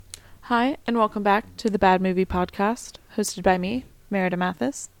Hi, and welcome back to the Bad Movie Podcast, hosted by me, Merida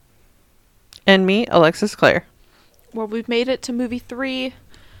Mathis. And me, Alexis Clare. Well, we've made it to movie 3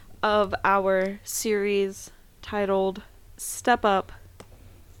 of our series titled Step Up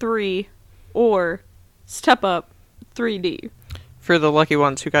 3 or Step Up 3D. For the lucky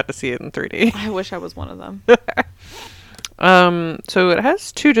ones who got to see it in 3D. I wish I was one of them. So it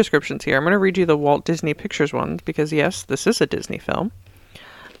has two descriptions here. I'm going to read you the Walt Disney Pictures ones because, yes, this is a Disney film.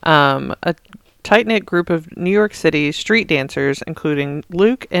 A tight-knit group of New York City street dancers, including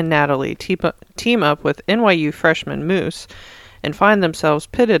Luke and Natalie, team up with NYU freshman Moose and find themselves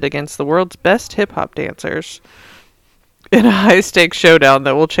pitted against the world's best hip-hop dancers in a high-stakes showdown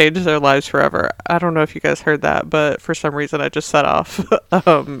that will change their lives forever. I don't know if you guys heard that, but for some reason I just set off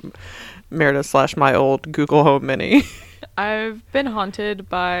Merida / my old Google Home Mini. I've been haunted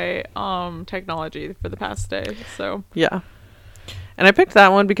by technology for the past day, so... Yeah. And I picked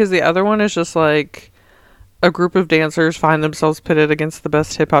that one because the other one is just like a group of dancers find themselves pitted against the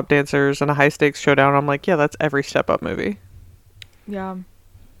best hip-hop dancers in a high-stakes showdown. I'm like, yeah, that's every Step Up movie. Yeah.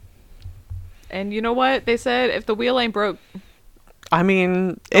 And you know what? They said if the wheel ain't broke, I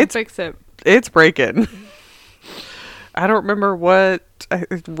mean, don't fix it. It's breaking. I don't remember what...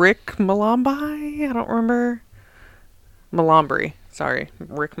 Rick Malambi? I don't remember. Malambry. Sorry.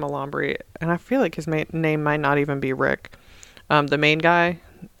 Rick Malambry. And I feel like his name might not even be Rick. The main guy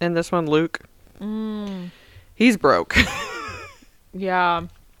in this one, Luke, he's broke. Yeah.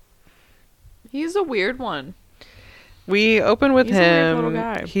 He's a weird one. We open with He's a weird little him.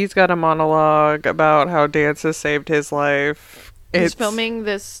 guy. He's got a monologue about how dance has saved his life. He's filming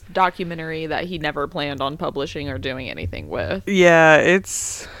this documentary that he never planned on publishing or doing anything with. Yeah,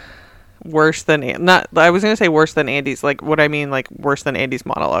 it's worse than... I was going to say worse than Andy's. Like, what I mean, like, worse than Andy's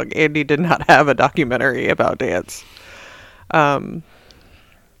monologue. Andy did not have a documentary about dance.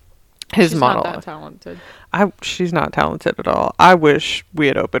 His She's monologue. not that talented. She's not talented at all. I wish we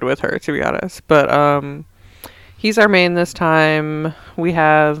had opened with her, to be honest. But he's our main this time. We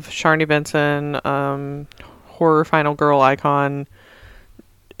have Sharni Vinson, horror final girl icon,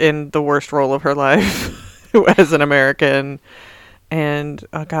 in the worst role of her life as an American. And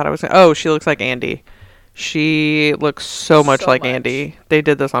she looks like Andy. She looks so much like Andy. They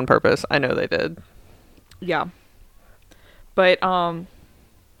did this on purpose. I know they did. Yeah. But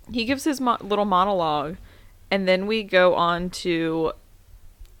he gives his little monologue, and then we go on to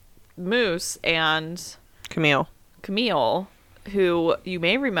Moose and Camille, who you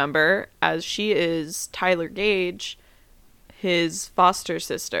may remember as she is Tyler Gage, his foster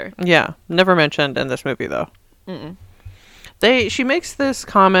sister. Yeah, never mentioned in this movie though. Mm-mm. She makes this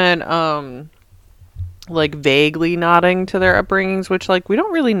comment, like vaguely nodding to their upbringings, which like we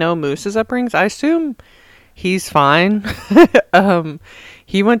don't really know Moose's upbringings. I assume he's fine.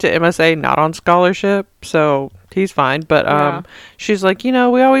 He went to MSA not on scholarship, so he's fine. But she's like, we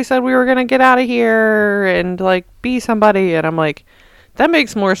always said we were gonna get out of here and like be somebody, and I'm like, that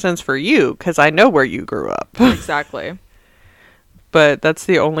makes more sense for you because I know where you grew up. Exactly. But that's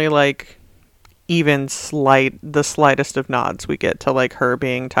the only like even the slightest of nods we get to like her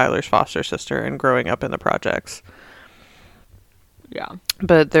being Tyler's foster sister and growing up in the projects. Yeah.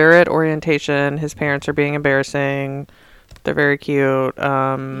 But they're at orientation. His parents are being embarrassing. They're very cute.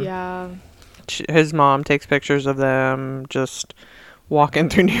 Yeah. His mom takes pictures of them just walking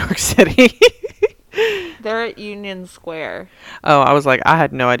through New York City. They're at Union Square. Oh, I was like, I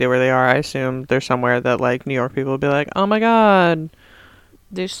had no idea where they are. I assumed they're somewhere that like New York people would be like, oh my God.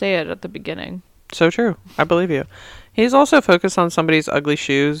 They say it at the beginning. So true. I believe you. He's also focused on somebody's ugly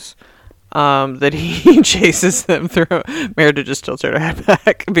shoes. That he chases them through. Merida just tilts her head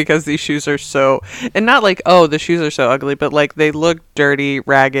back because these shoes are so, and not like, oh, the shoes are so ugly, but like they look dirty,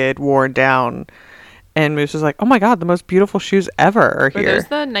 ragged, worn down. And Moose is like, oh my God, the most beautiful shoes ever are here. There's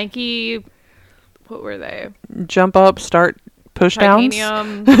the Nike, what were they? Jump up, start, push downs.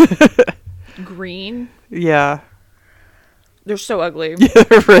 Titanium green. Yeah. They're so ugly. Yeah,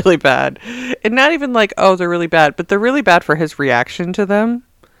 they're really bad. And not even like, oh, they're really bad, but they're really bad for his reaction to them.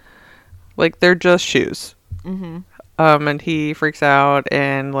 Like, they're just shoes. Mm-hmm. And he freaks out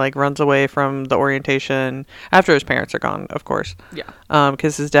and, like, runs away from the orientation after his parents are gone, of course. Yeah.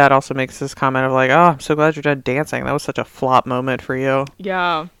 Because his dad also makes this comment of, like, oh, I'm so glad you're done dancing. That was such a flop moment for you.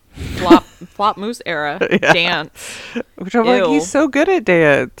 Yeah. Flop Moose era. Yeah. Dance. Which I'm like, he's so good at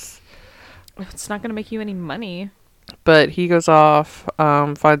dance. It's not going to make you any money. But he goes off,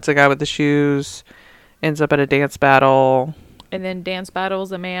 finds the guy with the shoes, ends up at a dance battle. And then dance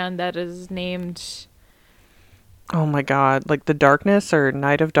battles a man that is named Oh my god, like The Darkness or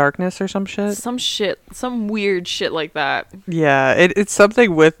Night of Darkness or some shit. Some weird shit like that. Yeah, it's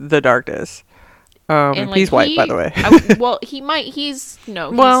something with The Darkness. And like, he's white, by the way. He's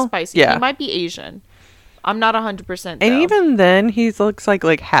Well, spicy. yeah. He might be Asian. I'm not 100%. And even then, he looks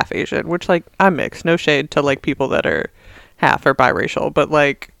like half Asian, which, like, I'm mixed. No shade to, like, people that are half or biracial, but,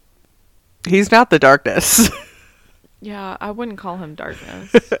 like, he's not The Darkness. Yeah, I wouldn't call him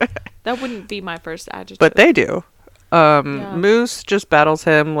darkness. That wouldn't be my first adjective. But they do. Yeah. Moose just battles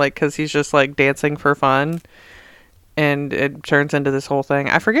him, like, because he's just, like, dancing for fun. And it turns into this whole thing.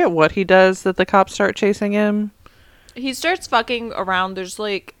 I forget what he does that the cops start chasing him. He starts fucking around. There's,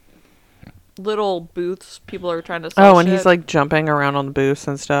 like, little booths people are trying to sell And shit. he's, like, jumping around on the booths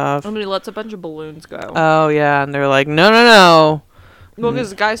and stuff. And he lets a bunch of balloons go. Oh, yeah, and they're like, no. Well, because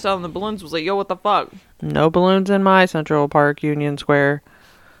the guy selling the balloons was like, yo, what the fuck? No balloons in my Central Park Union Square.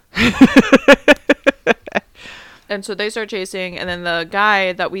 And so they start chasing, and then the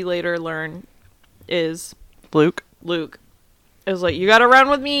guy that we later learn is Luke. Is like, you gotta run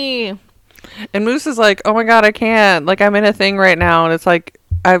with me. And Moose is like, oh my god, I can't. Like, I'm in a thing right now. And it's like,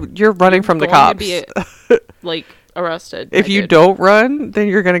 you're running from the Going cops. to be, like, arrested. If you don't run, then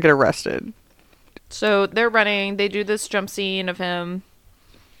you're going to get arrested. So they're running. They do this jump scene of him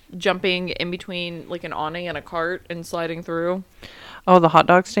jumping in between, like, an awning and a cart and sliding through. Oh, the hot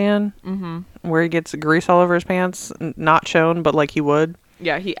dog stand? Mm-hmm. Where he gets grease all over his pants. Not shown, but like he would.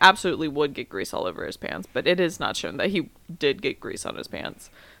 Yeah, he absolutely would get grease all over his pants, but it is not shown that he did get grease on his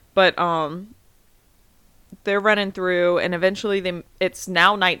pants. But they're running through, and eventually it's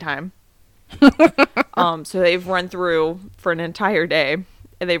now nighttime. So they've run through for an entire day,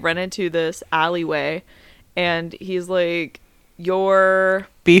 and they run into this alleyway, and he's like, "You're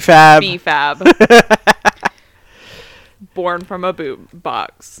B-Fab. Born from a boot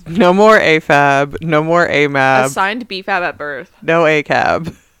box. No more A-Fab. No more A-Mab. Assigned B-Fab at birth. No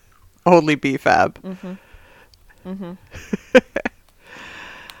A-Cab. Only B-Fab.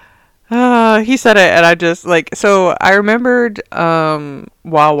 He said it, and I just, like, so I remembered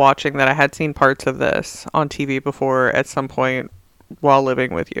while watching that I had seen parts of this on TV before at some point while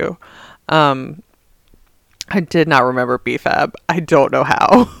living with you. I did not remember B-Fab. I don't know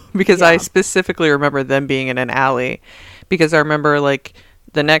how. Because I specifically remember them being in an alley. Because I remember, like,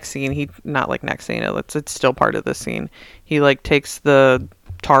 the next scene, it's still part of the scene. He, like, takes the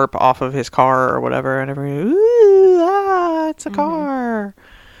tarp off of his car or whatever, and everybody, ooh, it's a car.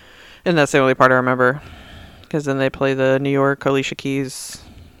 And that's the only part I remember. Because then they play the New York Alicia Keys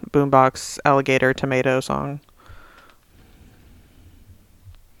boombox alligator tomato song.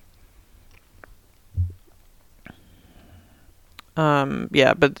 So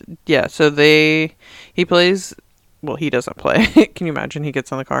he plays, well, he doesn't play. Can you imagine? He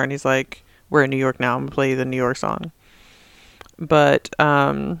gets in the car and he's like, we're in New York now, I'm gonna play the New York song. But,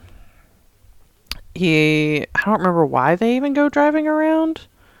 I don't remember why they even go driving around.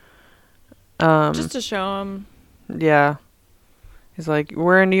 Just to show him. Yeah. He's like,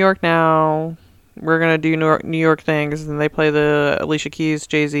 we're in New York now, we're gonna do New York things, and they play the Alicia Keys,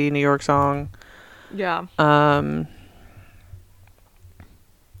 Jay-Z New York song. Yeah.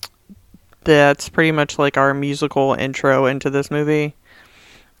 That's pretty much like our musical intro into this movie.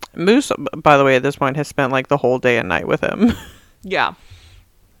 Moose, by the way, at this point has spent like the whole day and night with him. Yeah.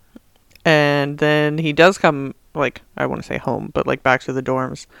 And then he does come, like, I want to say home, but like back to the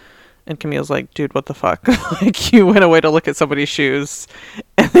dorms. And Camille's like, dude, what the fuck? Like, you went away to look at somebody's shoes,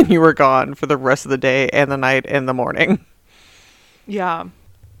 and then you were gone for the rest of the day and the night and the morning. Yeah.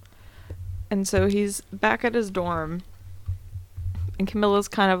 And so he's back at his dorm, and Camilla's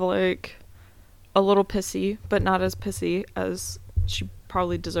kind of like a little pissy, but not as pissy as she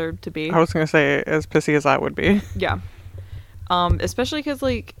probably deserved to be. I was going to say, as pissy as I would be. Yeah. Especially because,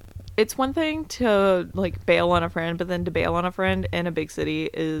 like, it's one thing to, like, bail on a friend, but then to bail on a friend in a big city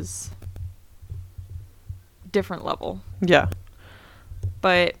is different level. Yeah.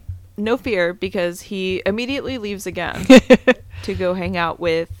 But no fear, because he immediately leaves again to go hang out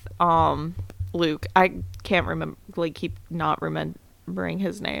with Luke. I can't remember, like, keep not remembering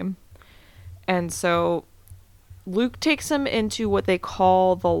his name. And so Luke takes him into what they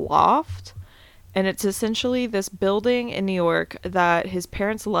call the loft, and it's essentially this building in New York that his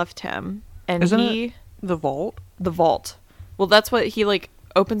parents left him. And Isn't it the vault? The vault. Well, that's what he, like,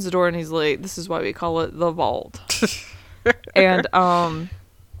 opens the door and he's like, this is why we call it the vault. And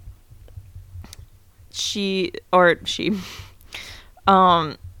she, her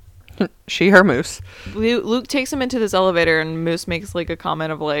Moose. Luke takes him into this elevator, and Moose makes, like, a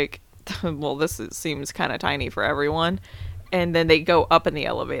comment of, like, well, seems kind of tiny for everyone. And then they go up in the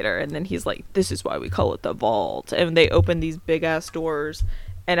elevator, and then he's like, this is why we call it the vault. And they open these big ass doors,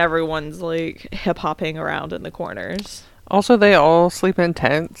 and everyone's like hip hopping around in the corners. Also, they all sleep in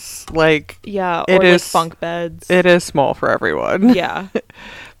tents. Like, Yeah, it or is like bunk beds. It is small for everyone. Yeah.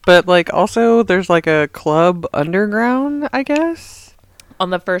 But like, also, there's like a club underground, I guess, On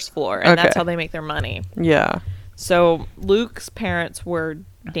the first floor, and Okay. that's how they make their money. Yeah. So Luke's parents were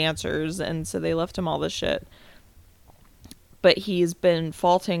dancers, and so they left him all this shit. But he's been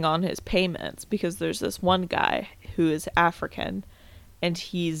faulting on his payments because there's this one guy who is African, and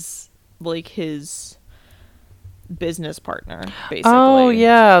he's like his business partner, basically. Oh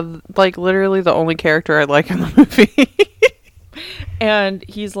yeah, like literally the only character I like in the movie. And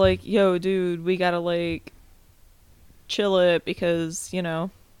he's like, yo, dude, we gotta like chill it because, you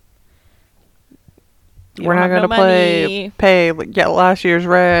know, you We're don't not have gonna no money. pay get last year's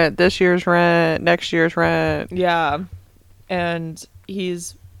rent, this year's rent, next year's rent. Yeah. And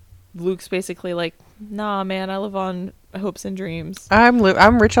Luke's basically like, nah, man, I live on hopes and dreams. I'm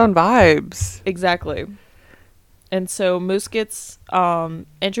rich on vibes. Exactly. And so Moose gets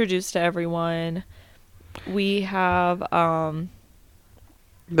introduced to everyone. We have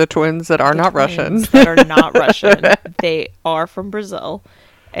The twins that are the not twins Russian. that are not Russian. They are from Brazil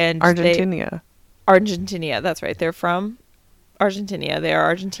and Argentina. Argentina. That's right. They're from Argentina. They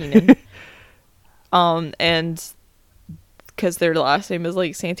are Argentinian. And because their last name is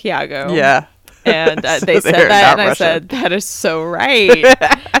like Santiago. Yeah. And So they said they're that, not and I Russian. said, that is so right.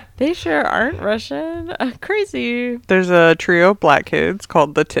 They sure aren't Russian. Crazy. There's a trio of black kids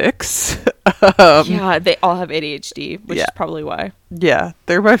called the Ticks. Yeah, they all have ADHD, which Yeah. is probably why. Yeah,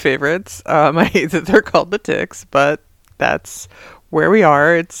 they're my favorites. I hate that they're called the Ticks, but that's where we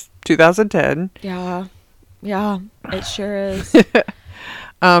are. It's 2010. Yeah. Yeah, it sure is.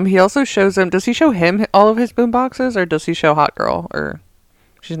 He also shows him. Does he show him all of his boom boxes, or does he show Hot Girl? Or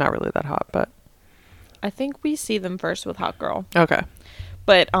she's not really that hot, but I think we see them first with Hot Girl. okay.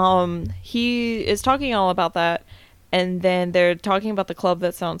 But he is talking all about that, and then they're talking about the club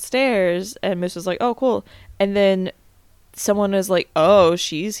that's downstairs, and Moose is like, oh, cool. And then someone is like, oh,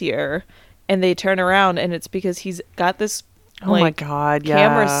 she's here. And they turn around, and it's because he's got this Oh my god! Yeah.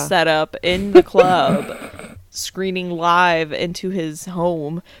 camera set up in the club, screening live into his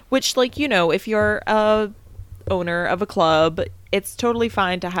home. Which, like, you know, if you're a owner of a club, it's totally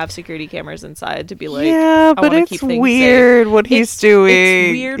fine to have security cameras inside to be like, yeah, I but wanna it's keep things weird safe. what he's It's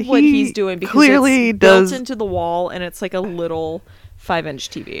doing. weird what he's doing because clearly it's does. built into the wall, and it's like a little 5-inch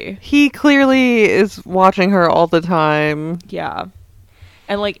TV. He clearly is watching her all the time. Yeah.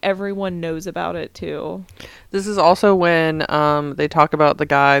 And like everyone knows about it too. This is also when they talk about the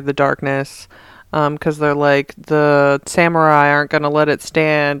guy, the darkness, because they're like, the samurai aren't going to let it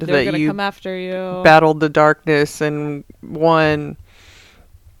stand They're that gonna you come after you. battled the darkness and won.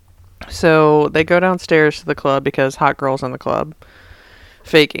 So they go downstairs to the club because Hot Girl's in the club.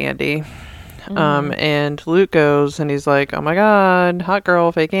 Fake Andy. And Luke goes and he's like, oh my god, Hot Girl,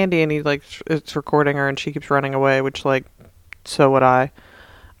 fake Andy. And he like, it's recording her and she keeps running away, which like, so would I.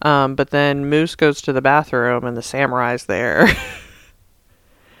 But then Moose goes to the bathroom and the samurai's there.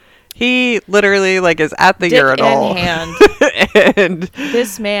 He literally like is at the Dick urinal. in hand. And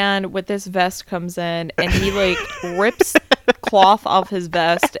This man with this vest comes in and he like rips cloth off his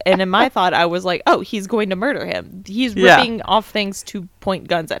vest, and in my thought I was like, oh, he's going to murder him. He's Yeah. ripping off things to point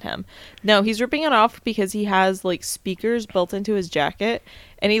guns at him. No, he's ripping it off because he has like speakers built into his jacket,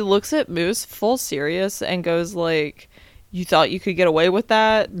 and he looks at Moose full serious and goes like, you thought you could get away with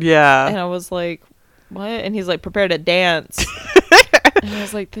that? yeah. And I was like, what? And he's like, prepare to dance. And I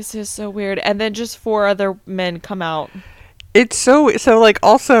was like, this is so weird. And then just 4 other men come out. It's so like,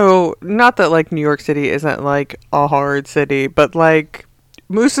 also not that like New York City isn't like a hard city, but like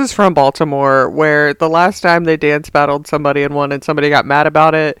Moose is from Baltimore, where the last time they dance battled somebody and won and somebody got mad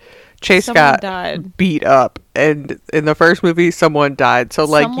about it, Chase Someone got died. beat up, and in the first movie someone died. So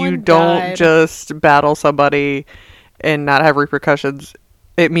like, you Someone don't died. just battle somebody and not have repercussions.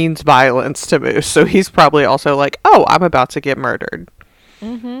 It means violence to Moose. So he's probably also like, oh, I'm about to get murdered.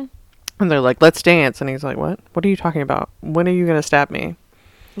 Mm-hmm. And they're like, let's dance. And he's like, what are you talking about? When are you gonna stab me?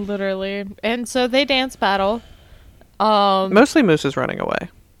 Literally. And so they dance battle. Mostly Moose is running away.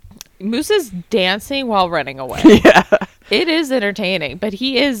 Moose is dancing while running away. Yeah. It is entertaining, but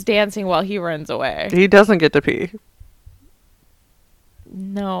he is dancing while he runs away. He doesn't get to pee.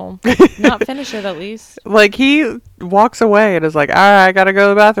 No. Not finish it, at least. Like, he walks away and is like, alright, I gotta go to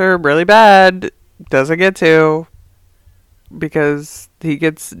the bathroom really bad. Doesn't get to. Because he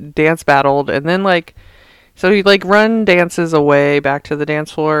gets dance battled. And then, like, So he like run dances away back to the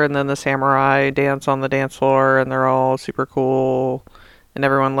dance floor, and then the samurai dance on the dance floor, and they're all super cool, and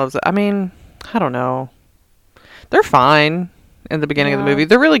everyone loves it. I mean, I don't know. They're fine in the beginning of the Yeah. movie.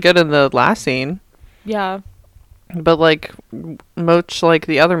 They're really good in the last scene. Yeah. But like much like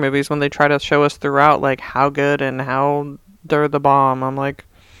the other movies, when they try to show us throughout like how good and how they're the bomb, I'm like,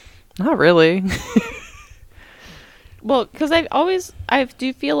 not really. Well, because I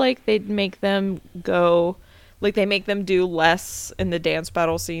do feel like they'd make them go, like they make them do less in the dance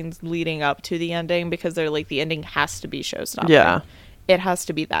battle scenes leading up to the ending, because they're like, the ending has to be show-stopping. Yeah. It has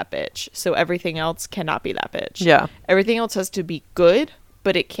to be that bitch. So everything else cannot be that bitch. Yeah. Everything else has to be good,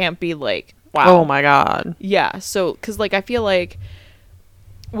 but it can't be like, wow. Oh my god. Yeah. So, because like, I feel like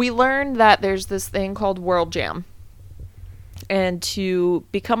we learned that there's this thing called World Jam. And to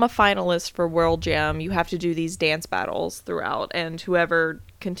become a finalist for World Jam, you have to do these dance battles throughout, and whoever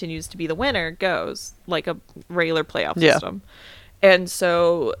continues to be the winner goes, like a regular playoff Yeah. system. And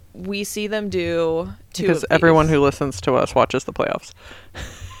so we see them do two Because of everyone these. who listens to us watches the playoffs.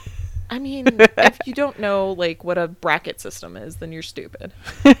 I mean, if you don't know like what a bracket system is, then you're stupid.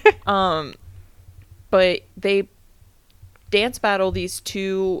 But they dance battle these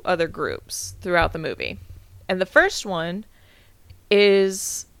two other groups throughout the movie. And the first one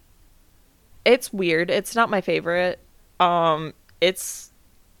is, it's weird. It's not my favorite. It's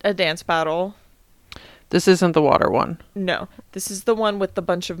a dance battle. This isn't the water one. No, this is the one with the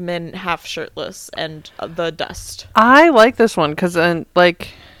bunch of men half shirtless and the dust. I like this one because like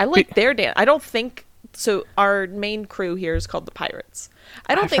I like their dance. I don't think so. Our main crew here is called the Pirates.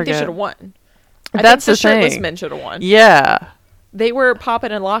 I don't think they forget. should have won. That's I the think the shirtless thing. men should have won. Yeah, They were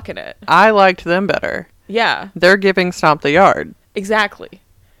popping and locking it. I liked them better. Yeah, They're giving Stomp the Yard. exactly.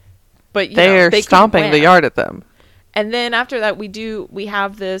 But They're they couldn't stomping the win. yard at them. And then after that, we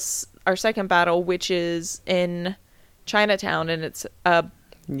have this, our second battle, which is in Chinatown, and it's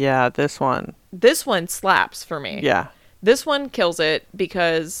Yeah, this one. this one slaps for me. Yeah. This one kills it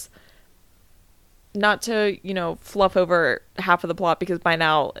because, not to, fluff over half of the plot, because by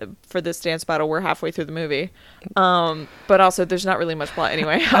now for this dance battle we're halfway through the movie. But also there's not really much plot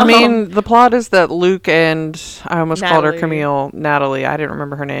anyway. I mean, the plot is that Luke and, I almost called her Natalie. Natalie. I didn't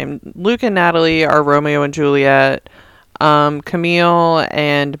remember her name. Luke and Natalie are Romeo and Juliet. Camille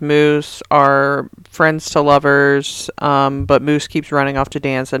and Moose are friends to lovers, but Moose keeps running off to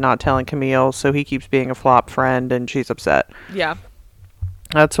dance and not telling Camille, so he keeps being a flop friend, and she's upset. Yeah.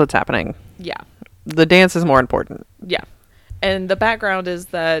 That's what's happening. Yeah. The dance is more important. Yeah. And the background is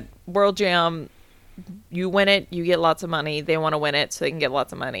that World Jam, you win it, you get lots of money. They want to win it so they can get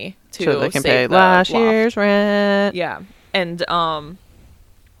lots of money to So they can save pay the last loft. year's rent. Yeah. And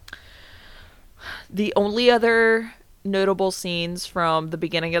the only other notable scenes from the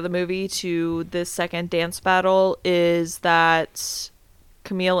beginning of the movie to this second dance battle is that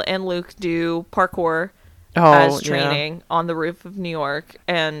Camille and Luke do parkour as training on the roof of New York,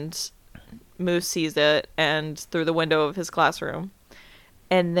 and Moose sees it and through the window of his classroom.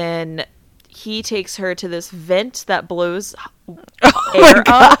 And then he takes her to this vent that blows air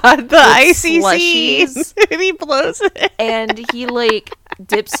up God, the with icy slushies. scene. And he blows it. And he like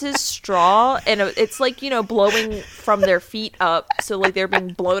dips his straw, and it's like, blowing from their feet up, so like they're being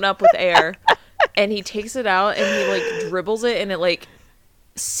blown up with air. And he takes it out and he like dribbles it, and it like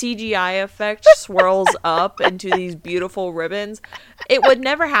CGI effect swirls up into these beautiful ribbons. It would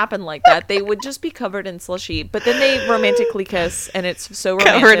never happen like that. They would just be covered in slushy, but then they romantically kiss, and it's so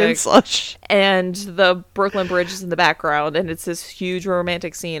romantic. Covered in slush. And the Brooklyn Bridge is in the background, and it's this huge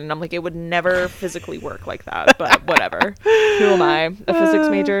romantic scene, and I'm like, it would never physically work like that, but whatever. Who am I? A physics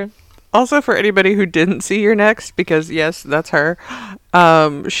major? Also, for anybody who didn't see your next, because yes, that's her.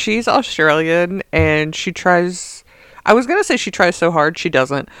 She's Australian, and she tries. I was gonna say she tries so hard, she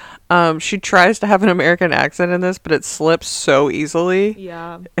doesn't. She tries to have an American accent in this, but it slips so easily,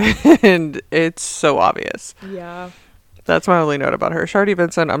 Yeah. and it's so obvious. Yeah. That's my only note about her. Shardy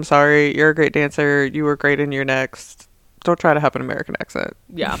Vincent, I'm sorry, you're a great dancer. You were great in your next. Don't try to have an American accent,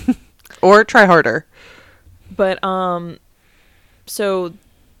 Yeah. or try harder. But, so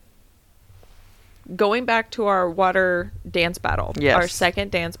going back to our water dance battle, Yes. our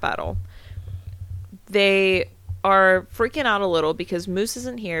second dance battle, they are freaking out a little because Moose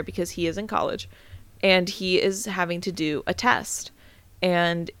isn't here because he is in college, and he is having to do a test.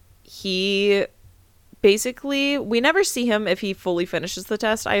 And he basically, we never see him if he fully finishes the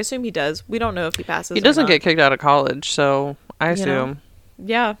test. I assume he does. We don't know if he passes. He doesn't or not. get kicked out of college, so I You know? assume.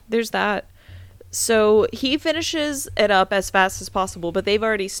 Yeah, there's that. So he finishes it up as fast as possible, but they've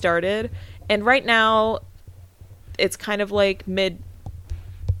already started. And right now, it's kind of like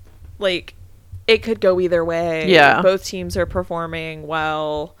it could go either way. Yeah. Both teams are performing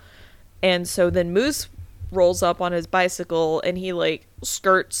well. And so then Moose rolls up on his bicycle and he like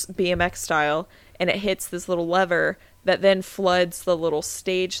skirts BMX style and it hits this little lever that then floods the little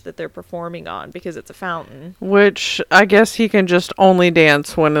stage that they're performing on because it's a fountain. Which I guess he can just only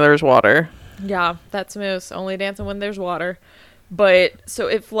dance when there's water. Yeah, that's Moose. Only dancing when there's water. But so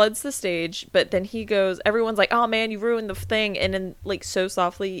it floods the stage, but then he goes, everyone's like, oh man, you ruined the thing. And then like so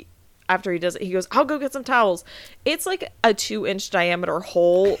softly after he does it, he goes, I'll go get some towels. It's like a 2-inch diameter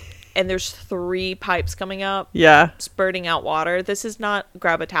hole and there's 3 pipes coming up. Yeah. Spurting out water. This is not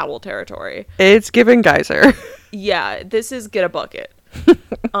grab a towel territory. It's giving geyser. Yeah, this is get a bucket.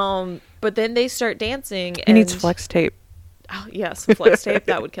 But then they start dancing. He needs flex tape. Oh, yes, flex tape.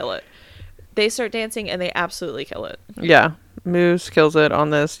 That would kill it. They start dancing and they absolutely kill it. Yeah. Moose kills it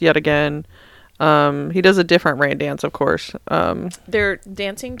on this yet again. He does a different rain dance, of course. They're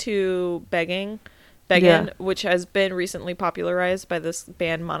dancing to Beggin', Yeah. which has been recently popularized by this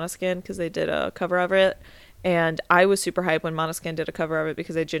band Måneskin because they did a cover of it. And I was super hyped when Måneskin did a cover of it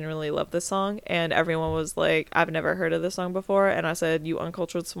because I genuinely love this song. And everyone was like, I've never heard of this song before. And I said, you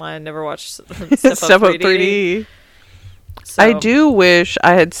uncultured swine, never watched Step Up 3D. So, I do wish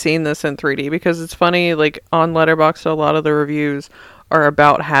I had seen this in 3D because it's funny, like on Letterboxd, a lot of the reviews are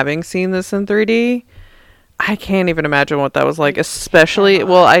about having seen this in 3D. I can't even imagine what that was like, especially,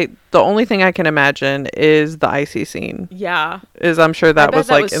 the only thing I can imagine is the icy scene. Yeah. I'm sure that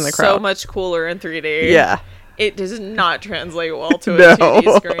was like in the crowd. So much cooler in 3D. Yeah. It does not translate well to a No.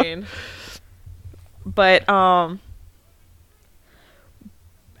 2D screen. But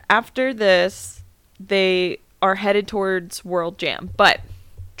after this, they are headed towards World Jam, but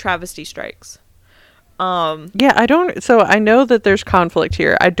travesty strikes. Yeah, I know that there's conflict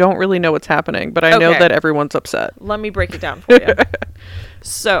here. I don't really know what's happening, but I know that everyone's upset. Let me break it down for you.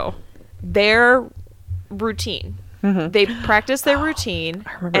 So, their routine. Mm-hmm. They practiced their routine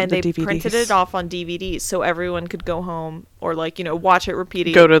and the they DVDs. printed it off on DVDs so everyone could go home or like, watch it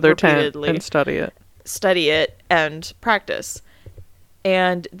repeatedly. Go to their tent and study it. And practice.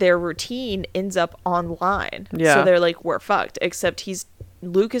 And their routine ends up online. Yeah. So they're like, we're fucked. Except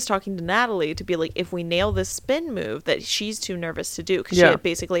Luke is talking to Natalie to be like, if we nail this spin move that she's too nervous to do, because she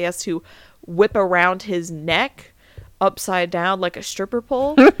basically has to whip around his neck upside down like a stripper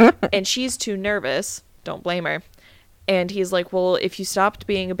pole, and she's too nervous. Don't blame her. And he's like, well, if you stopped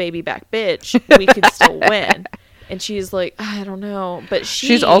being a baby back bitch, we could still win. And she's like, I don't know. But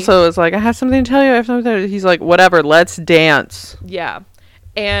she's also is like, I have something to tell you. I have something to tell you. He's like, whatever, let's dance. Yeah.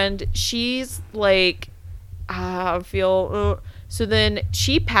 And she's like, I feel... So then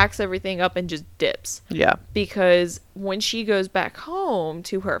she packs everything up and just dips. Yeah. Because when she goes back home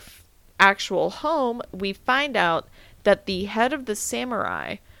to her actual home, we find out that the head of the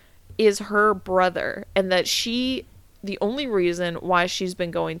samurai is her brother. And that the only reason why she's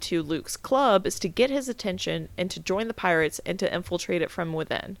been going to Luke's club is to get his attention and to join the pirates and to infiltrate it from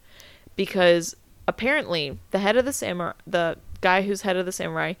within. Because apparently the head of the guy who's head of the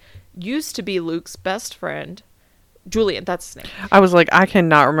samurai used to be Luke's best friend. Julian, that's his name. I was like, I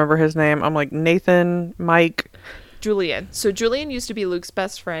cannot remember his name. I'm like, Nathan, Mike. Julian. So Julian used to be Luke's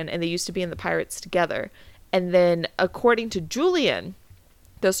best friend, and they used to be in the pirates together. And then, according to Julian,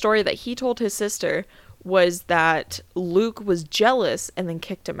 the story that he told his sister was that Luke was jealous and then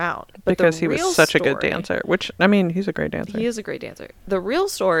kicked him out. But because he was such a good dancer. Which, I mean, he's a great dancer. He is a great dancer. The real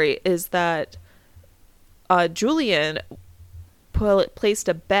story is that Julian placed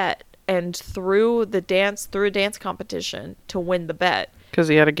a bet and threw a dance competition to win the bet. Because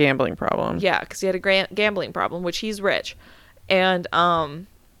he had a gambling problem. Yeah, because he had a gambling problem, which he's rich. And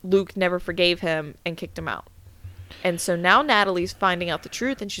Luke never forgave him and kicked him out. And so now Natalie's finding out the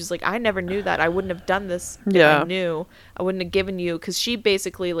truth, and she's like, I never knew that. I wouldn't have done this if I knew. I wouldn't have given you... Because she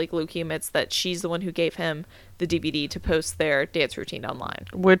basically, like Luke, he admits that she's the one who gave him the DVD to post their dance routine online.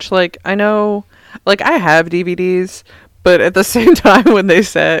 Which, like, I know... Like, I have DVDs... But at the same time, when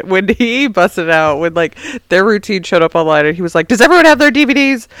he busted out, when like their routine showed up online, and he was like, "Does everyone have their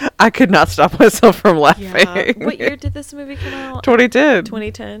DVDs?" I could not stop myself from laughing. Yeah. What year did this movie come out? 2010.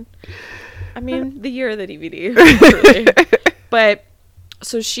 2010. I mean, the year of the DVD. Really. But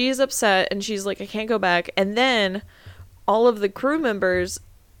so she's upset, and she's like, "I can't go back." And then all of the crew members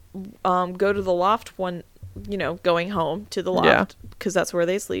go to the loft going home to the loft because that's where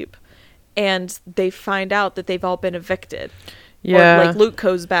they sleep. And they find out that they've all been evicted. Yeah. Or, like, Luke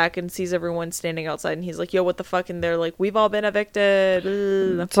goes back and sees everyone standing outside, and he's like, yo, what the fuck? And they're like, we've all been evicted.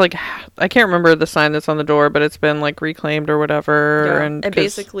 It's like, I can't remember the sign that's on the door, but it's been, like, reclaimed or whatever. Yeah. And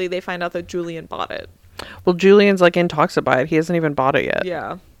basically, they find out that Julian bought it. Well, Julian's, like, in talks to buy it. He hasn't even bought it yet.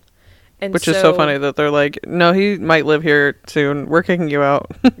 Yeah. And Which is so funny that they're like, no, he might live here soon. We're kicking you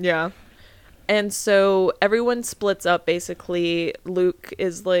out. Yeah. And so everyone splits up, basically. Luke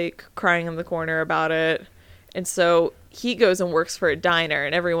is, like, crying in the corner about it. And so he goes and works for a diner,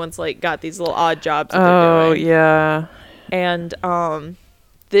 and everyone's, like, got these little odd jobs that they're doing. Oh, yeah. And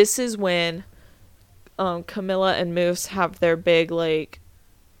this is when Camilla and Moose have their big, like,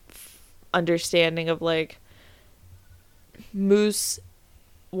 understanding of, like, Moose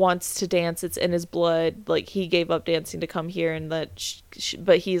wants to dance. It's in his blood. Like, he gave up dancing to come here, and that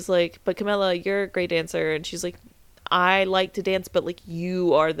but he's like, but Camilla, you're a great dancer. And she's like, I like to dance, but, like,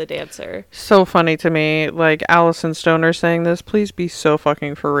 you are the dancer. So funny to me. Like, Allison Stoner saying this, please be so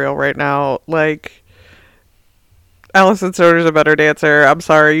fucking for real right now. Like, Allison Stoner's a better dancer. I'm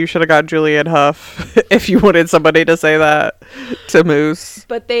sorry, you should have got Julianne Hough if you wanted somebody to say that to Moose.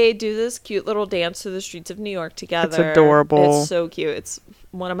 But they do this cute little dance through the streets of New York together. It's adorable. It's so cute. It's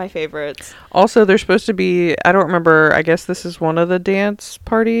one of my favorites. Also, there's supposed to be, I don't remember, I guess this is one of the dance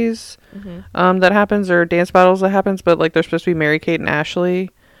parties that happens, or dance battles that happens, but, like, they're supposed to be Mary-Kate and Ashley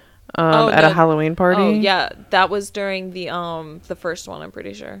at a Halloween party. Oh, yeah. That was during the first one, I'm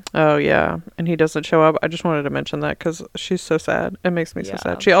pretty sure. Oh, yeah. And he doesn't show up. I just wanted to mention that because she's so sad. It makes me so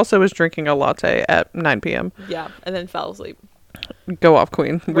sad. She also was drinking a latte at 9 p.m. Yeah, and then fell asleep. Go off,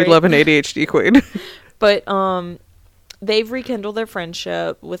 queen. Right. We love an ADHD queen. But they've rekindled their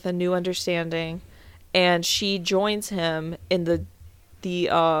friendship with a new understanding, and she joins him in the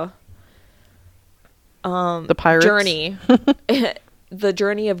pirates journey. The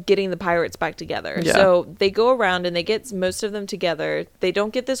journey of getting the pirates back together. Yeah. So they go around and they get most of them together. They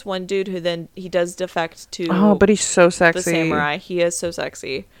don't get this one dude who then he does defect to but he's so sexy. the samurai. He is so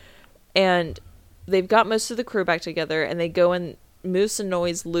sexy. And they've got most of the crew back together, and they go and Moose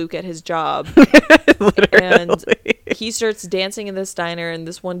annoys Luke at his job. And he starts dancing in this diner, and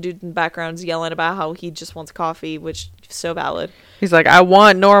this one dude in the background's yelling about how he just wants coffee, which is so valid. He's like, I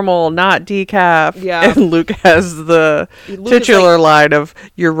want normal, not decaf. Yeah. And Luke has the titular line of,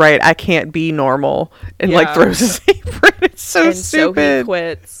 you're right, I can't be normal. And, like, throws his apron. It's so stupid. So he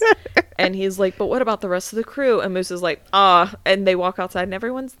quits. And he's like, but what about the rest of the crew? And Moose is like, and they walk outside and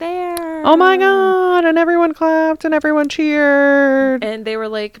everyone's there. Oh my God. And everyone clapped and everyone cheered. And they were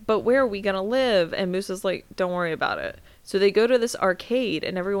like, but where are we going to live? And Moose is like, don't worry about it. So they go to this arcade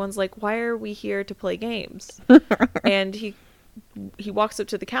and everyone's like, why are we here to play games? And he walks up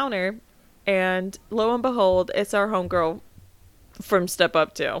to the counter, and lo and behold, it's our homegirl from Step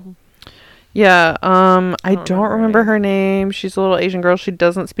Up 2. Yeah, I don't remember her name. She's a little Asian girl. She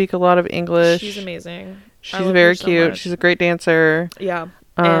doesn't speak a lot of English. She's amazing. She's very cute. She's a great dancer. Yeah.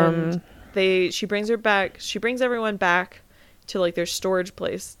 And she brings everyone back to, like, their storage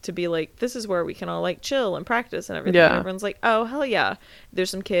place to be like, this is where we can all, like, chill and practice and everything. Yeah. And everyone's like, oh, hell yeah. There's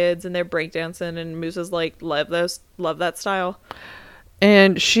some kids and they're breakdancing, and Moose is like, love that style.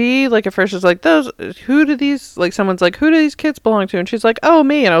 And she, like, at first is like, someone's like, who do these kids belong to? And she's like, oh,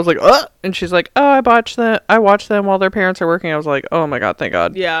 me. And I was like, ugh. And she's like, oh, I watch them while their parents are working. I was like, oh my God, thank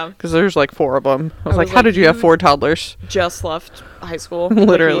God. Yeah. Because there's like 4 of them. I was like, how did you have 4 toddlers? Just left high school.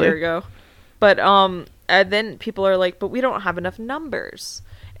 Literally. Like a year ago. But, and then people are like, but we don't have enough numbers.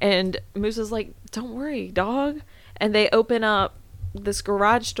 And Moose is like, don't worry, dog. And they open up this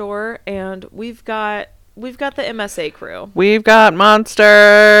garage door, and we've got the MSA crew. We've got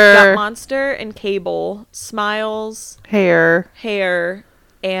Monster. Got Monster and Cable, Smiles, Hair,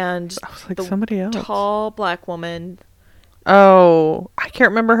 and I was like, somebody else. Tall black woman. Oh, I can't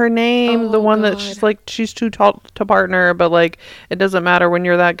remember her name. Oh, the one God. that she's like, she's too tall to partner, but, like, it doesn't matter when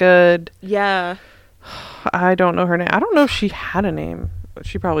you're that good. Yeah. I don't know her name. I don't know if she had a name.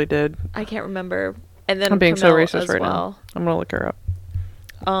 She probably did. I can't remember. And then I'm being Camille so racist right now. I'm gonna look her up.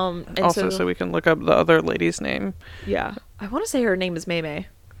 And also, so we can look up the other lady's name. Yeah. I want to say her name is Maymay.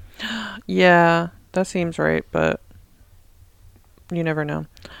 Yeah, that seems right, but you never know.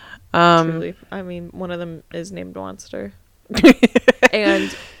 Truly. I mean, one of them is named Monster.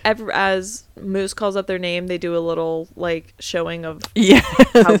 And as Moose calls up their name, they do a little, like, showing of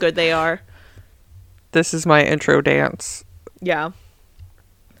how good they are. This is my intro dance. Yeah.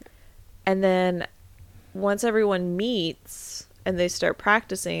 And then once everyone meets and they start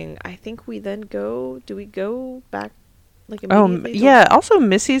practicing, I think we then do we go back, like, immediately? Yeah. Also,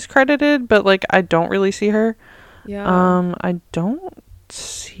 Missy's credited, but, like, I don't really see her. Yeah. I don't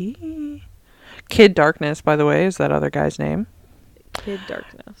see Kid Darkness, by the way, is that other guy's name. Kid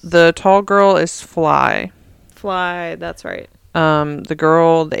Darkness. The tall girl is Fly. That's right.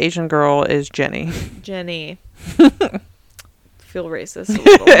 The Asian girl is Jenny. Jenny. Feel racist a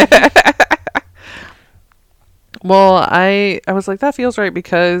little. Well, I was like, that feels right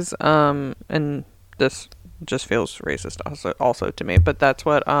because and this just feels racist also to me, but that's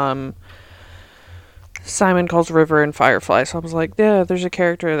what Simon calls River in Firefly. So I was like, yeah, there's a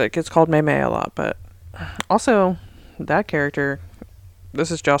character that gets called Mei Mei a lot, but also that character,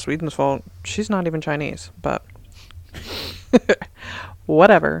 this is Joss Whedon's fault. She's not even Chinese, but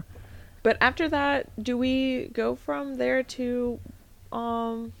whatever. But after that, do we go from there to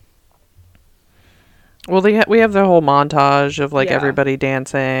Well, we have the whole montage of like Yeah. everybody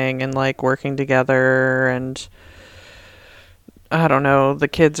dancing and like working together, and I don't know, the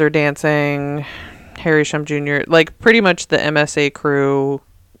kids are dancing, Harry Shum Jr., like pretty much the MSA crew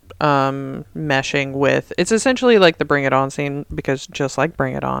meshing with, it's essentially like the Bring It On scene, because just like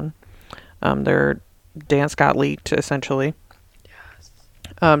Bring It On, their dance got leaked essentially.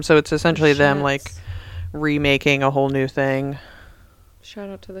 Yes. So it's essentially them Shets. like remaking a whole new thing. Shout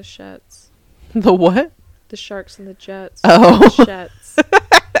out to the Shets. The what? The Sharks and the Jets. Oh. The Shets.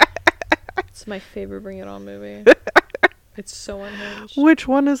 It's my favorite Bring It On movie. It's so unhinged. Which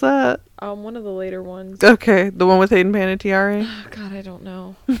one is that? One of the later ones. Okay, the one with Hayden Panettiere? Oh, God, I don't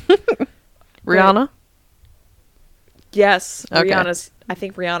know. Rihanna? Yes, Okay. I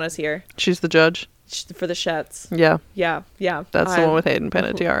think Rihanna's here She's the judge? for the Shets. Yeah, Yeah. that's the one with Hayden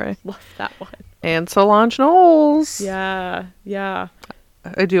Panettiere. Love that one. And Solange Knowles. Yeah.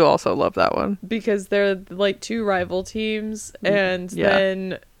 I do also love that one. Because they're like two rival teams, and Yeah.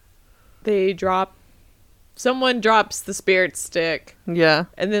 then someone drops the spirit stick, Yeah.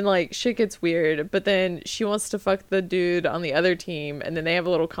 and then like shit gets weird, but then she wants to fuck the dude on the other team, and then they have a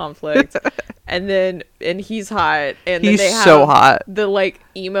little conflict, and he's hot, and then He's they have so hot. the like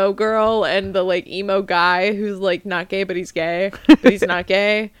emo girl and the like emo guy who's like not gay but he's gay, but he's not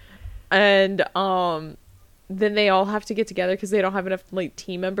gay, and then they all have to get together because they don't have enough like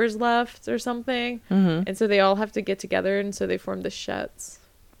team members left or something, and so they all have to get together, and so they form the Shets.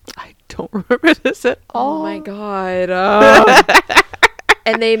 I don't remember this at all. Oh my god.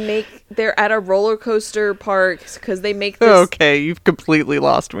 And they're at a roller coaster park because they make this Okay, you've completely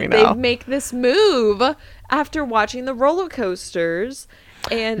lost me now. they make this move after watching the roller coasters,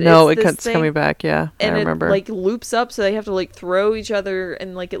 and No, it's this it's thing, coming back, yeah. and I remember. it like loops up, so they have to like throw each other,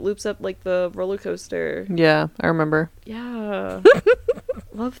 and like it loops up like the roller coaster. Yeah, I remember. Yeah.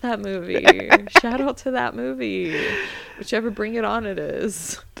 Love that movie. Shout out to that movie. Whichever Bring It On it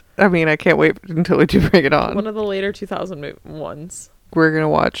is. I mean, I can't wait until we do Bring It On. One of the later 2000 ones. We're going to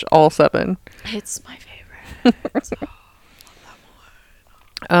watch all 7. It's my favorite.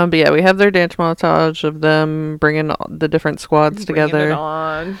 But yeah, we have their dance montage of them bringing the different squads Bringing it together.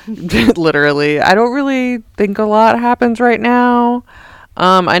 on. Literally. I don't really think a lot happens right now.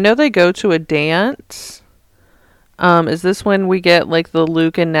 I know they go to a dance. Is this when we get like the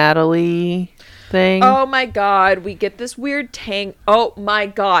Luke and Natalie thing? Oh my god, we get this weird oh my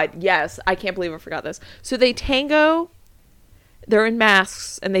god, yes, I can't believe I forgot this. So they tango, they're in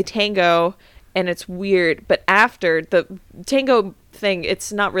masks, and they tango, and it's weird, but after the tango thing,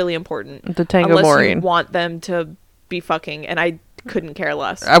 it's not really important. The tango unless Maureen. you want them to be fucking, and I couldn't care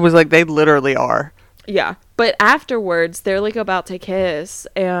less. I was like, they literally are. Yeah, but afterwards, they're like about to kiss,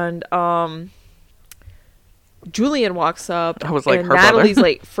 and Julian walks up. I was like, and her Natalie's brother.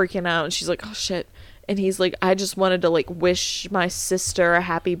 like freaking out, and she's like, "Oh shit!" And he's like, "I just wanted to like wish my sister a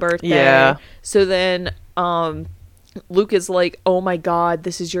happy birthday." Yeah. So then, Luke is like, "Oh my god,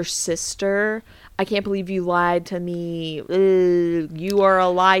 this is your sister! I can't believe you lied to me. Ugh, you are a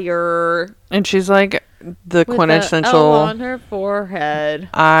liar." And she's like, the With a L quintessential, on her forehead.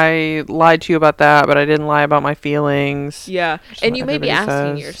 I lied to you about that, but I didn't lie about my feelings. Yeah, Just and what you may be everybody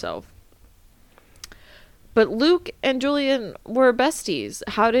asking says. yourself, but Luke and Julian were besties.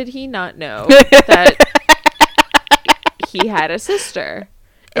 How did he not know that he had a sister?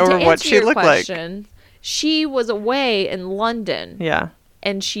 And Or to what answer she your looked like. question, she was away in London, Yeah.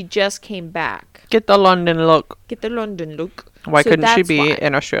 and she just came back. Get the London look. Get the London look. Why So couldn't she that's be why.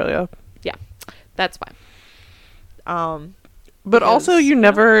 in Australia? Yeah, that's fine. But also, Because, you yeah.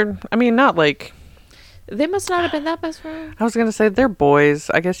 never, I mean, not like, They must not have been that best friends. I was going to say, they're boys.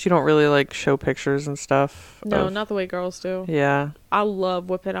 I guess you don't really like show pictures and stuff. No, of- not the way girls do. Yeah. I love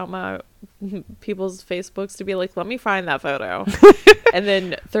whipping out my people's Facebooks to be like, let me find that photo. And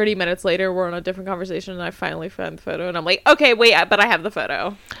then 30 minutes later, we're on a different conversation, and I finally found the photo, and I'm like, okay, wait, but I have the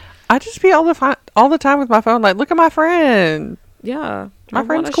photo. I just be all the time with my phone, like, look at my friend. Yeah. My I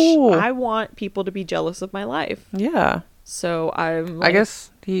friend's wanna cool. I want people to be jealous of my life. Yeah. So I'm I like,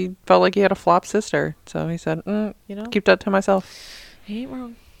 guess he felt like he had a flop sister. So he said, you know, keep that to myself. he ain't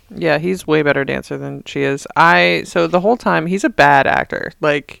wrong. Yeah, he's way better dancer than she is. So the whole time, he's a bad actor.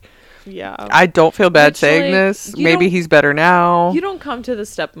 Like, Yeah. I don't feel bad Which, saying like, this. you Maybe don't- he's better now You don't come to the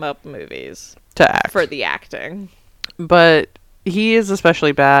Step Up movies to act. for the acting. But he is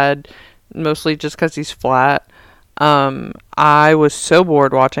especially bad, mostly just because he's flat. I was so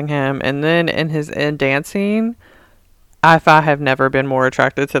bored watching him. And then in dancing, I have never been more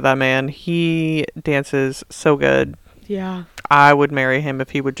attracted to that man. He dances so good. Yeah. I would marry him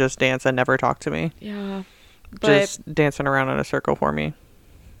if he would just dance and never talk to me. Yeah. But Just dancing around in a circle for me.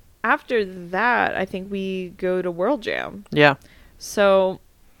 after that, I think we go to World Jam. Yeah. So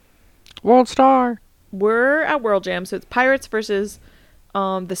World Star. we're at World Jam. So it's Pirates versus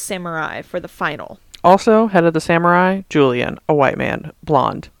the Samurai for the final. Also, head of the samurai, Julian, a white man,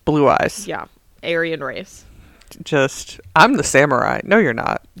 blonde, blue eyes. Yeah. Aryan race. Just, I'm the samurai. No, you're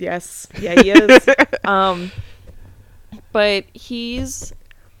not. Yes. Yeah, he is. But he's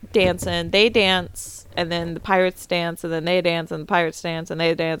dancing. They dance, and then the pirates dance, and then they dance, and the pirates dance, and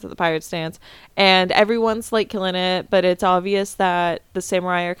they dance, and the pirates dance. And everyone's like killing it, but it's obvious that the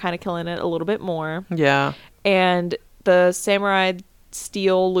samurai are kind of killing it a little bit more. Yeah. And the samurai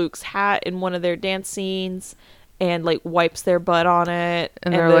steal Luke's hat in one of their dance scenes and like wipes their butt on it.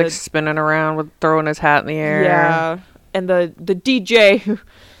 And they're like spinning around with throwing his hat in the air. Yeah. And the DJ,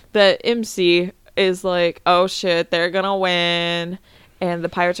 the MC, is like, oh shit, they're gonna win. And the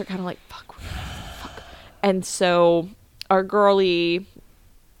pirates are kind of like, fuck. And so our girlie,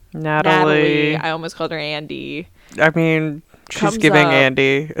 Natalie, I almost called her Andy. I mean, she's Comes giving up.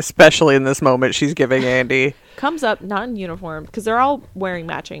 Andy, especially in this moment, she's giving Andy. Comes up, not in uniform, because they're all wearing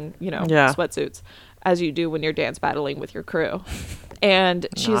matching, Yeah. sweatsuits, as you do when you're dance battling with your crew. And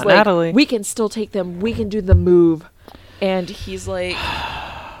she's Not like, Natalie. we can still take them. We can do the move. And he's like,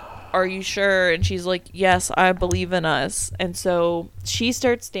 are you sure? And she's like, yes, I believe in us. And so she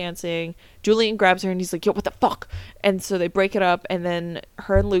starts dancing. Julian grabs her and he's like, yo, what the fuck? And so they break it up, and then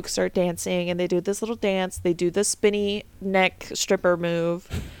her and Luke start dancing, and they do this little dance. They do the spinny neck stripper move.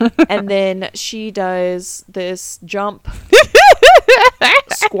 And then she does this jump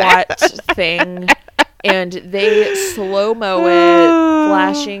squat thing, and they slow-mo it,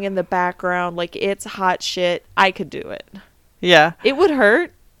 flashing in the background like it's hot shit. I could do it. Yeah. It would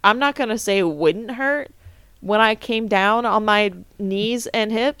hurt. I'm not going to say it wouldn't hurt when I came down on my knees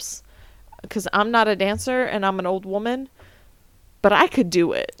and hips, because I'm not a dancer and I'm an old woman, but I could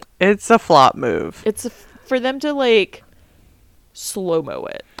do it. It's a flop move. It's for them to like slow-mo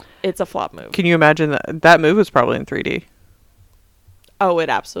it. It's a flop move. Can you imagine that? That move was probably in 3D. Oh, it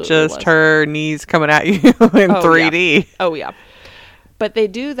absolutely Just was. her knees coming at you in 3D. Yeah. Oh, yeah. But they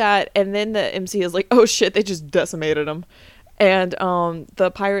do that, and then the MC is like, oh, shit, they just decimated him. And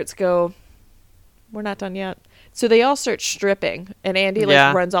the pirates go, we're not done yet. So they all start stripping, and Andy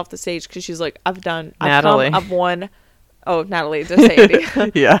runs off the stage because she's like, I've won. Oh, Natalie, just say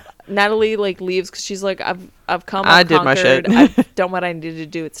Andy. Yeah. Natalie leaves because she's like, I've come. I I've did my conquered, shit. I've done what I needed to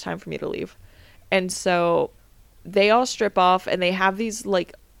do. It's time for me to leave. And so they all strip off, and they have these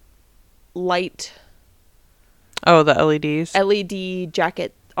light Oh, the LEDs. LED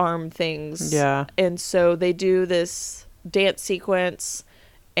jacket arm things. Yeah. And so they do this dance sequence,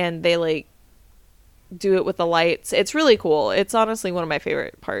 and they do it with the lights. It's really cool. It's honestly one of my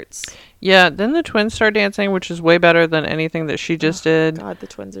favorite parts. Yeah, then the twins start dancing, which is way better than anything that she just did. God, the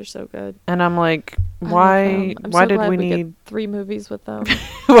twins are so good. And I'm like, I love why them. I'm why so did glad we get need 3 movies with them?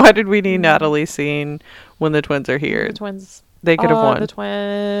 why did we need Natalie scene when the twins are here? The twins. They could have won. The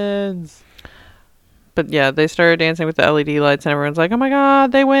twins. But yeah, they started dancing with the LED lights, and everyone's like, oh my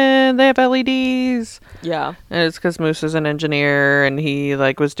god, they win, they have LEDs. Yeah. And it's because Moose is an engineer, and he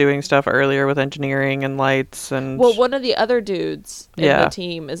was doing stuff earlier with engineering and lights. And Well, one of the other dudes in Yeah. the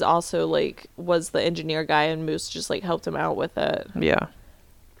team is also was the engineer guy, and Moose just helped him out with it. Yeah.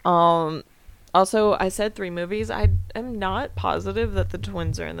 Also, I said 3 movies. I am not positive that the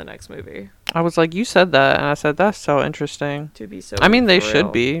twins are in the next movie. I was like, you said that, and I said, that's so interesting. To be so I mean, they for should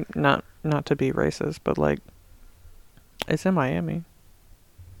real. be, not to be racist, but it's in Miami.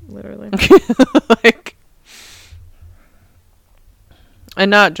 Literally. And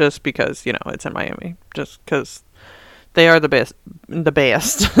not just because, it's in Miami, just because they are the best, the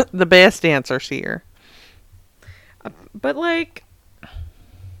best dancers here. But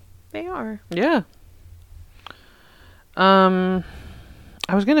they are. Yeah. I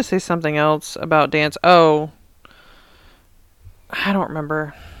was going to say something else about dance. Oh, I don't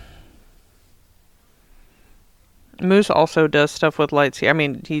remember. Moose also does stuff with lights here. I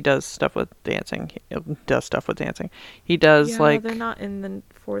mean, he does stuff with dancing. He does they're not in the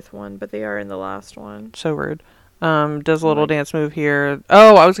 4th one, but they are in the last one. so rude. Does a little dance move here.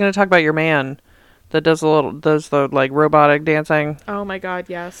 Oh, I was going to talk about your man that does the robotic dancing. Oh my god,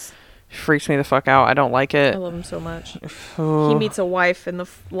 yes. Freaks me the fuck out. I don't like I it. love him so much. Oh. He meets a wife in the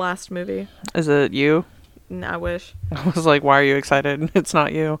last movie. Is it you? I wish. I was like, why are you excited? It's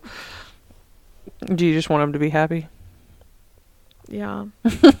not you. Do you just want him to be happy? Yeah.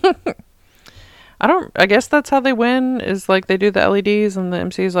 I guess that's how they win, is like they do the LEDs and the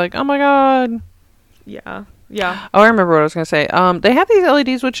MC is like, oh my god. Yeah. Yeah. Oh, I remember what I was going to say. They have these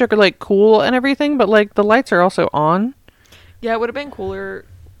LEDs which are like cool and everything, but like the lights are also on. Yeah, it would have been cooler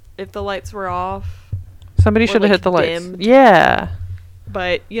if the lights were off. Somebody Or, should have like, hit the lights. dimmed. Yeah.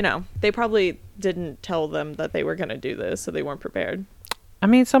 But, you know, they probably didn't tell them that they were going to do this, so they weren't prepared. I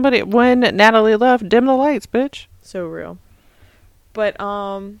mean, when Natalie left, dim the lights, bitch. So real. But,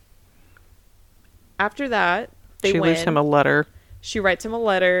 after that, they She win. leaves him a letter. She writes him a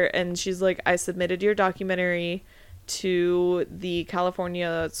letter, and she's like, I submitted your documentary to the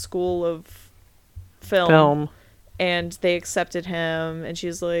California School of Film. And they accepted him, and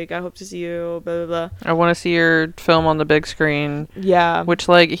she's like, I hope to see you, blah, blah, blah. I want to see your film on the big screen. Yeah. Which,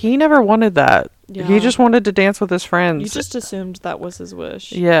 like, he never wanted that. Yeah. He just wanted to dance with his friends. You just assumed that was his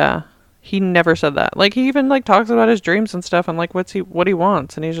wish. Yeah. He never said that. Like, he even, like, talks about his dreams and stuff and, like, what he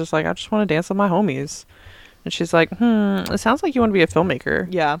wants. And he's just like, I just want to dance with my homies. And she's like, it sounds like you want to be a filmmaker.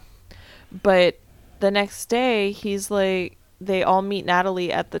 Yeah. But the next day, he's like, they all meet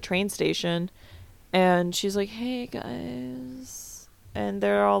Natalie at the train station. And she's like, hey, guys. And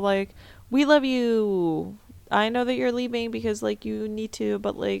they're all like, we love you. I know that you're leaving because, like, you need to,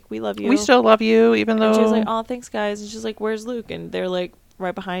 but, like, we love you. We still love you, even though... And she's like, oh, thanks, guys. And she's like, where's Luke? And they're like,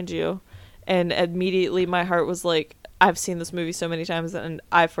 right behind you. And immediately my heart was like, I've seen this movie so many times, and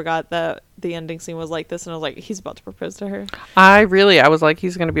I forgot that the ending scene was like this. And I was like, he's about to propose to her. I was like,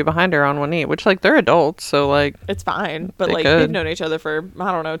 he's going to be behind her on one knee, which, like, they're adults, so, like... It's fine. But, They like, could. they've known each other for,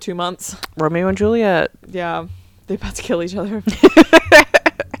 I don't know, 2 months. Romeo and Juliet. Yeah. They're about to kill each other.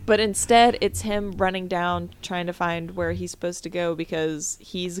 But instead, it's him running down, trying to find where he's supposed to go because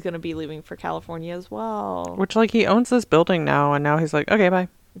he's going to be leaving for California as well. Which, like, he owns this building now, and now he's like, okay, bye.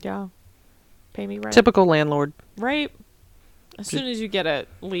 Yeah. Pay me rent. Typical landlord. Right. As soon as you get it,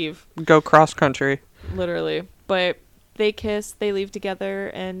 leave. Go cross country. Literally. But they kiss, they leave together,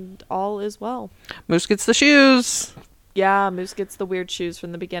 and all is well. Moose gets the shoes. Yeah, Moose gets the weird shoes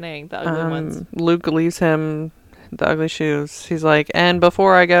from the beginning, the ugly ones. Luke leaves him the ugly shoes. He's like, and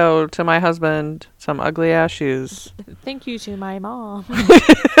before I go to my husband, some ugly ass shoes. Thank you to my mom.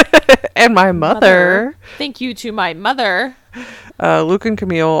 And my mother. Thank you to my mother. Luke and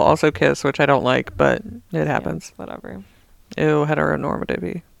Camille also kiss, which I don't like, but it happens. Yeah, whatever. Ew,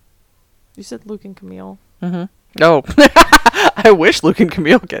 heteronormativity. You said Luke and Camille. Mm-hmm. Oh, I wish Luke and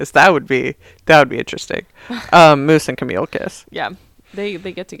Camille kiss. That would be interesting. Moose and Camille kiss. Yeah, they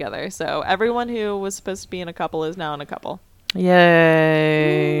get together. So everyone who was supposed to be in a couple is now in a couple.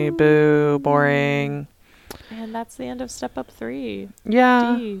 Yay! Boo! Boring. And that's the end of Step Up 3.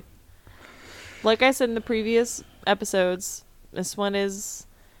 Yeah. D. Like I said in the previous episodes, this one is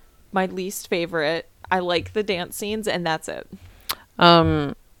my least favorite. I like the dance scenes, and that's it.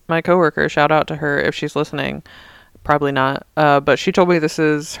 My coworker, shout out to her if she's listening. Probably not. But she told me this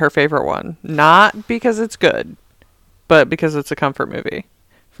is her favorite one. Not because it's good, but because it's a comfort movie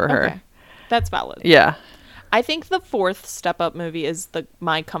for her. Okay. That's valid. Yeah. I think the fourth Step Up movie is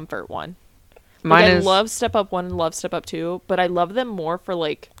my comfort one. Mine Like, is... I love Step Up 1 and love Step Up 2, but I love them more for,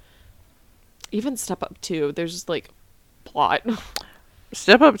 like, even Step Up 2, there's just, like, plot.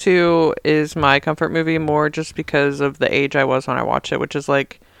 Step Up 2 is my comfort movie more just because of the age I was when I watched it, which is,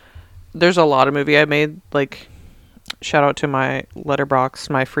 like, there's a lot of movie I made, like, shout out to my Letterboxd,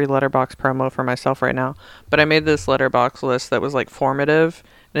 my free Letterboxd promo for myself right now, but I made this Letterboxd list that was, like, formative,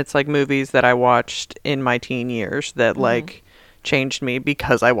 and it's, like, movies that I watched in my teen years that, like, changed me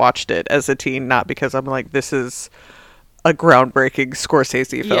because I watched it as a teen, not because I'm like, this is a groundbreaking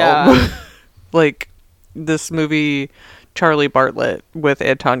Scorsese film. Yeah. Like, this movie... Charlie Bartlett with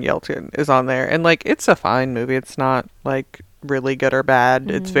Anton Yelchin is on there, and like, it's a fine movie. It's not like really good or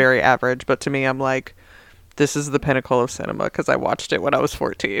bad. It's very average, but to me, I'm like, this is the pinnacle of cinema because I watched it when I was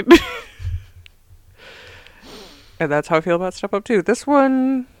 14. And that's how I feel about Step Up 2. This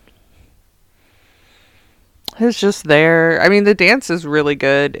one is just there. I mean, the dance is really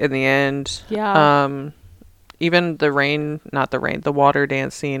good in the end. Yeah. Even the water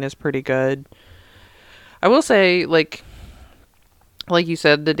dance scene is pretty good. I will say, like you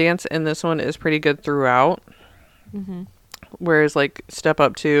said, the dance in this one is pretty good throughout. Mm-hmm. Whereas, like, Step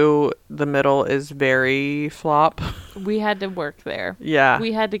Up 2, the middle is very flop. We had to work there. Yeah.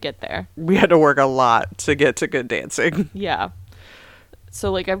 We had to get there. We had to work a lot to get to good dancing. Yeah.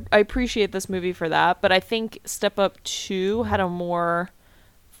 So, like, I appreciate this movie for that, but I think Step Up 2 had a more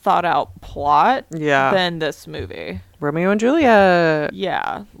thought out plot Yeah. than this movie. Romeo and Juliet.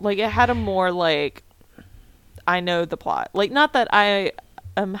 Yeah, like it had a more like I know the plot. Like not that I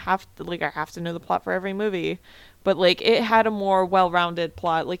I have to know the plot for every movie, but like it had a more well-rounded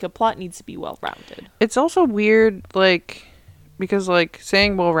plot. Like a plot needs to be well-rounded. It's also weird, like, because, like,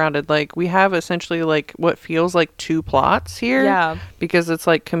 saying well-rounded, like, we have essentially, like, what feels like two plots here. Yeah. Because it's,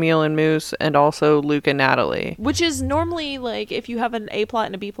 like, Camille and Moose and also Luke and Natalie. Which is normally, like, if you have an A plot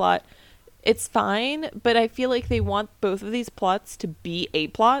and a B plot, it's fine, but I feel like they want both of these plots to be A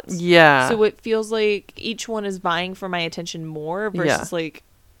plots. Yeah. So it feels like each one is vying for my attention more versus, like,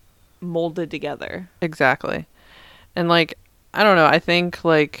 molded together. Exactly. And, like, I don't know, I think,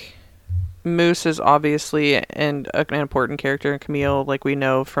 like, Moose is obviously an important character, and Camille, like, we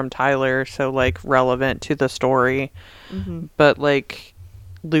know from Tyler, so, like, relevant to the story. Mm-hmm. But, like,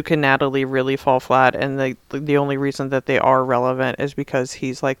 Luke and Natalie really fall flat, and the only reason that they are relevant is because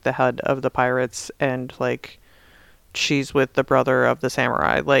he's, like, the head of the pirates, and, like, she's with the brother of the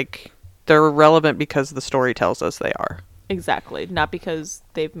samurai. Like, they're relevant because the story tells us they are. Exactly. Not because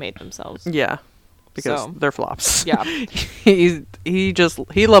they've made themselves. Yeah. Because So, they're flops. Yeah. he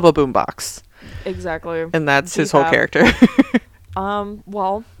love a boombox. Exactly. And that's his whole character.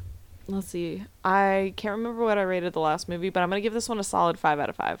 Well, let's see. I can't remember what I rated the last movie, but I'm going to give this one a solid 5 out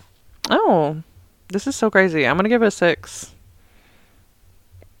of 5. Oh, this is so crazy. I'm going to give it a 6.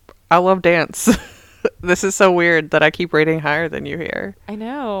 I love dance. This is so weird that I keep rating higher than you here. I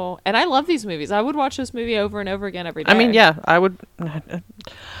know. And I love these movies. I would watch this movie over and over again every day. I mean, yeah, I would.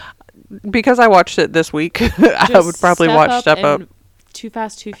 Because I watched it this week, I would probably watch Step Up. Too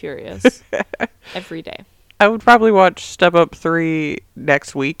Fast, Too Furious every day. I would probably watch Step Up 3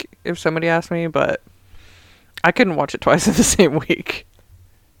 next week if somebody asked me, but I couldn't watch it twice in the same week.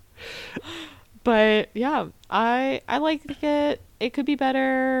 But yeah, I like it. It could be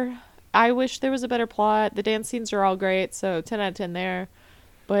better. I wish there was a better plot. The dance scenes are all great, so 10 out of 10 there.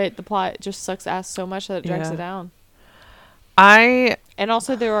 But the plot just sucks ass so much that it drags it down. And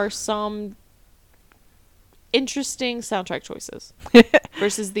also there are some interesting soundtrack choices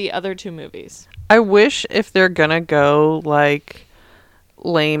versus the other two movies. I wish if they're gonna go like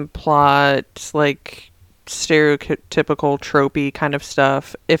lame plot, like stereotypical tropey kind of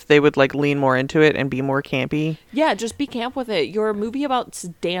stuff, if they would like lean more into it and be more campy. Yeah, just be camp with it. You're a movie about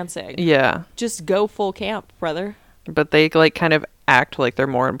dancing. Yeah. Just go full camp, brother. But they like kind of act like they're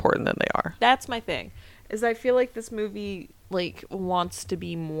more important than they are. That's my thing. Is I feel like this movie like wants to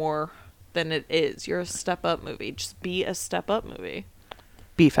be more than it is. You're a step up movie. Just be a step up movie.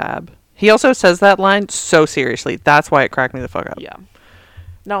 B-Fab. He also says that line so seriously. That's why it cracked me the fuck up. Yeah.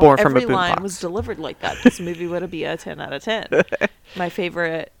 No, Born from a every line boombox. was delivered like that. This movie would be a 10 out of 10. My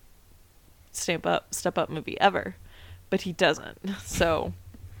favorite step up movie ever. But he doesn't. So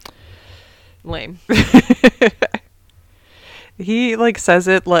lame. He like says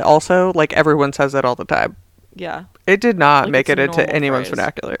it like also like everyone says it all the time. Yeah. It did not Like make it's it a into normal anyone's phrase.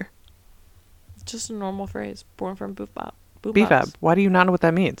 vernacular. It's just a normal phrase. Born from boombox. B-Fab. Why do you not know what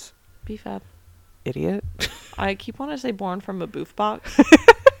that means? B-Fab. Idiot. I keep wanting to say born from a boof box.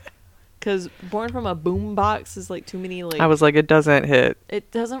 Because born from a boom box is like too many like... I was like, it doesn't hit. It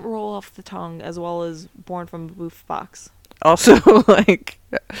doesn't roll off the tongue as well as born from a boof box. Also, like,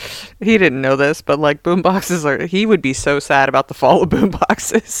 he didn't know this, but like boomboxes are, he would be so sad about the fall of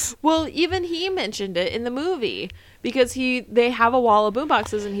boomboxes. Well, even he mentioned it in the movie because they have a wall of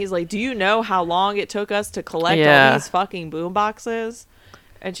boomboxes and he's like, do you know how long it took us to collect all these fucking boomboxes?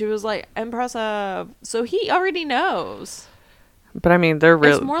 And she was like, impressive. So he already knows. But I mean, they're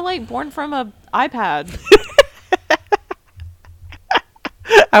real. It's more like born from a iPad.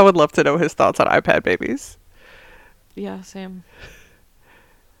 I would love to know his thoughts on iPad babies. Yeah, same.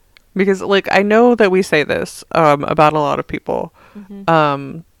 Because, like, I know that we say this about a lot of people.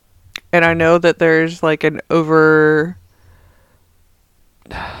 Mm-hmm. And I know that there's, like, an over...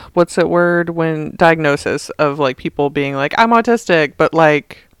 What's that word? When diagnosis of, like, people being like, I'm autistic. But,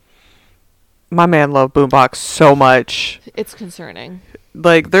 like, my man loved Boombox so much. It's concerning.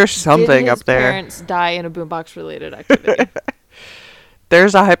 Like, there's something up there. Did his parents die in a boombox-related activity?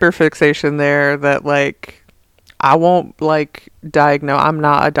 There's a hyperfixation there that, like... I won't, like, diagnose... I'm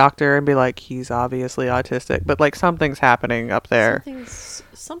not a doctor and be like, he's obviously autistic. But, like, something's happening up there.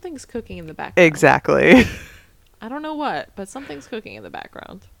 Something's cooking in the background. Exactly. I don't know what, but something's cooking in the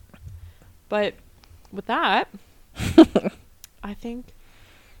background. But with that, I think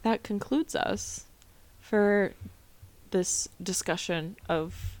that concludes us for this discussion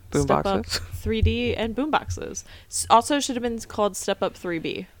of Step Up Boomboxes. 3D and boomboxes. Also should have been called Step Up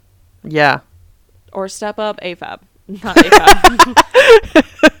 3B. Yeah. Or Step Up AFAB. Not AFAB.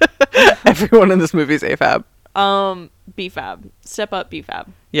 Everyone in this movie is AFAB. BFAB. Step up BFAB.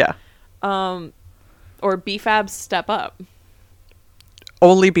 Yeah. Or BFAB step up.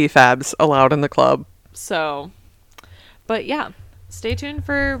 Only BFABs allowed in the club. So, but yeah, stay tuned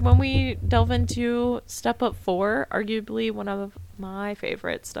for when we delve into Step Up 4, arguably one of my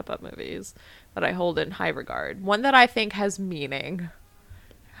favorite Step Up movies that I hold in high regard. One that I think has meaning,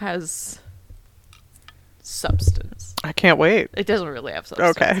 has substance. I can't wait. It doesn't really have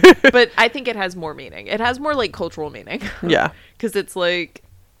substance. Okay. But I think it has more meaning. It has more like cultural meaning. Yeah. Because it's like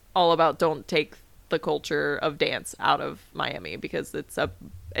all about don't take the culture of dance out of Miami, because it's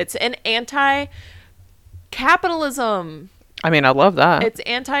an anti-capitalism. I mean, I love that. It's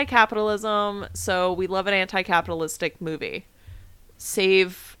anti-capitalism, so we love an anti-capitalistic movie.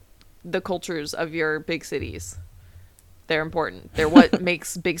 Save the cultures of your big cities. They're important. They're what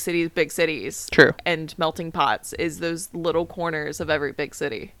makes big cities big cities. True. And melting pots is those little corners of every big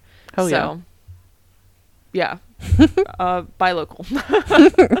city. Hell so, yeah. Buy local.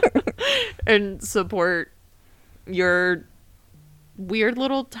 And support your weird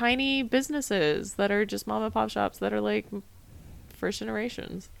little tiny businesses that are just mom and pop shops that are like first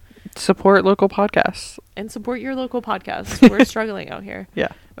generations. Support local podcasts. And support your local podcasts. We're struggling out here. Yeah.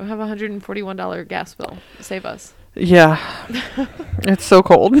 We have a $141 gas bill. Save us. Yeah. It's so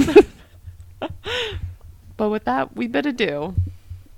cold. But with that, we bid adieu.